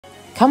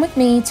Come with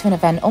me to an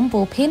event on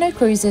board P&O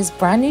Cruises'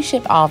 brand new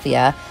ship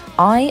Arvia.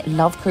 I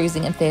love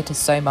cruising and theatre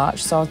so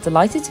much, so I was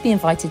delighted to be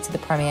invited to the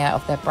premiere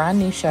of their brand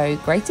new show,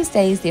 Greatest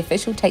Days, the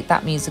official Take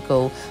That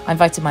musical. I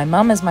invited my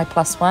mum as my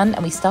 +1,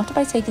 and we started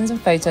by taking some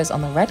photos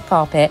on the red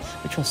carpet,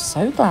 which was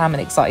so glam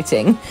and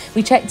exciting.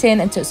 We checked in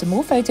and took some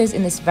more photos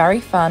in this very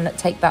fun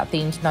Take That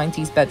themed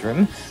 90s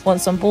bedroom.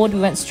 Once on board,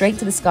 we went straight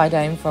to the Sky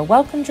Dome for a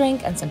welcome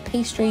drink and some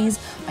pastries.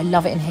 I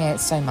love it in here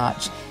so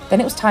much. Then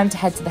it was time to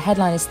head to the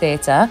Headliners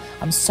Theatre.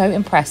 I'm so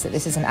impressed that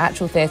this is an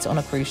actual theatre on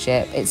a cruise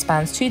ship. It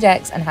spans 2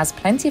 decks and has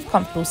plenty of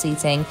comfortable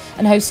seating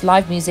and hosts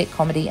live music,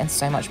 comedy and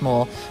so much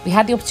more. We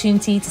had the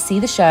opportunity to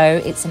see the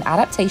show. It's an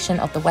adaptation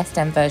of the West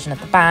End version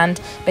of the band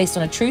based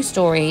on a true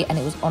story, and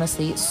it was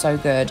honestly so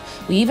good.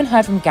 We even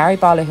heard from Gary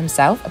Barlow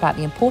himself about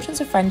the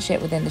importance of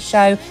friendship within the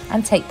show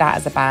and Take That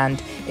as a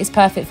band. It's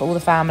perfect for all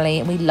the family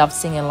and we loved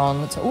singing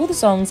along to all the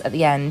songs at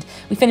the end.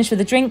 We finished with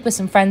a drink with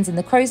some friends in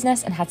the Crow's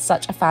Nest and had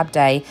such a fab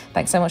day.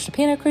 Thanks so much to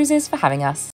P&O Cruises for having us.